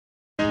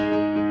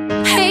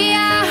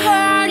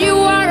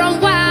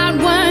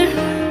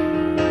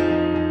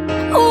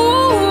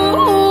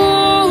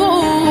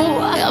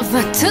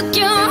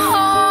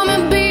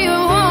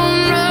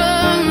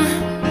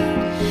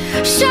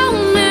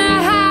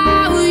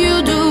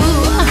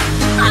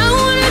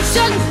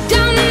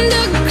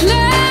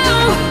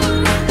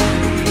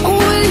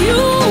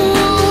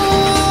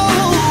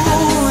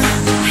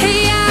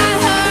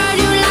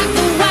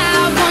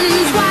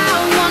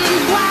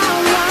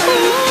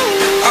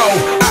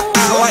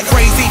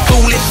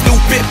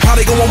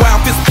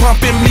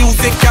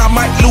music, I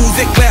might lose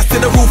it. Glass to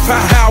the roof,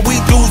 how we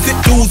lose it,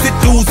 lose it,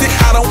 lose it.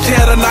 I don't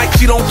care tonight,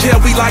 she don't care.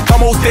 We like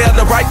almost there,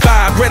 the right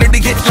vibe, ready to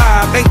get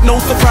live. Ain't no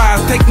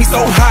surprise, take me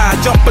so high,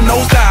 jumping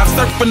those dives,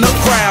 surfing the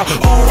crowd.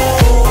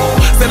 Ooh,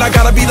 said I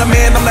gotta be the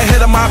man, I'm the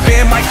head of my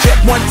band. Mic check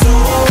 1,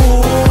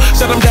 2.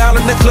 Shut them down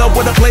in the club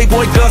where the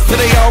Playboy does, till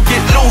they all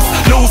get loose,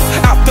 loose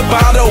out the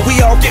bottle.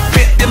 We all get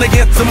fit in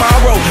again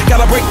tomorrow.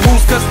 Gotta break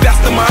rules, cause that's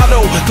the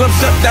motto. Club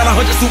shut down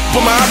 100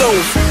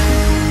 supermodels.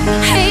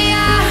 Hey,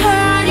 I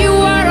heard you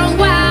were a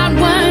wild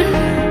one.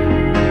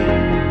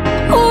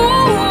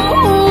 Ooh,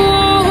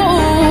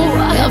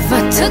 if I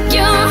took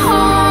you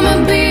home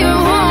and be a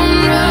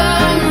home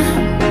run,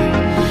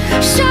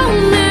 show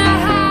me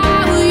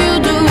how you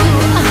do.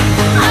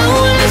 I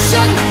wanna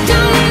shut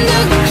down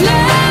the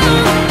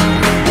club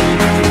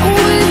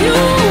with you.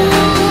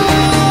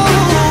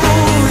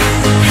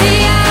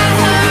 Hey, I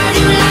heard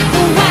you like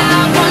the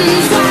wild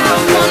ones,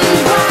 wild ones,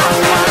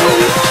 wild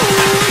ones.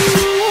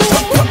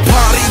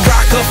 Party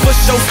rocker, for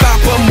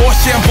showstopper, more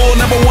shampoo,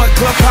 #1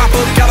 club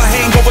popper. Got a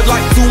hangover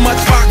like too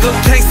much vodka.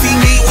 Can't see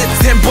me with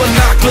 10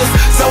 binoculars.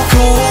 So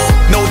cool,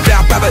 no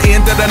doubt by the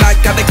end of the night.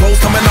 Got the clothes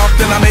coming off,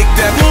 then I make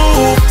that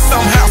move.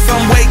 Somehow,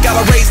 some way,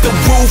 gotta raise the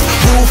roof,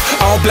 roof.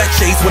 All black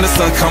shades when the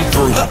sun come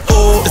through.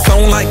 It's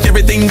on like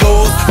everything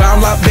goes.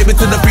 Round up, baby,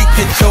 to the freak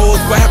it shows.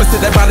 What happens to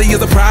that body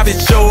is a private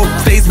show.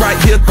 Stays right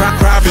here,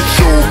 private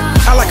show.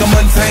 I like a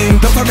mundane,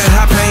 don't talk that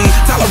high pain.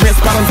 Tolerance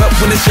bottoms up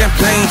when it's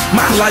champagne.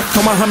 My life,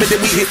 come Muhammad, then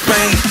we hit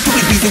Spain. Too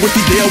easy with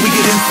the deal, we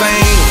get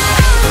insane.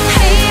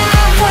 Hey,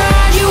 I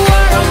heard you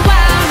were a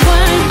wild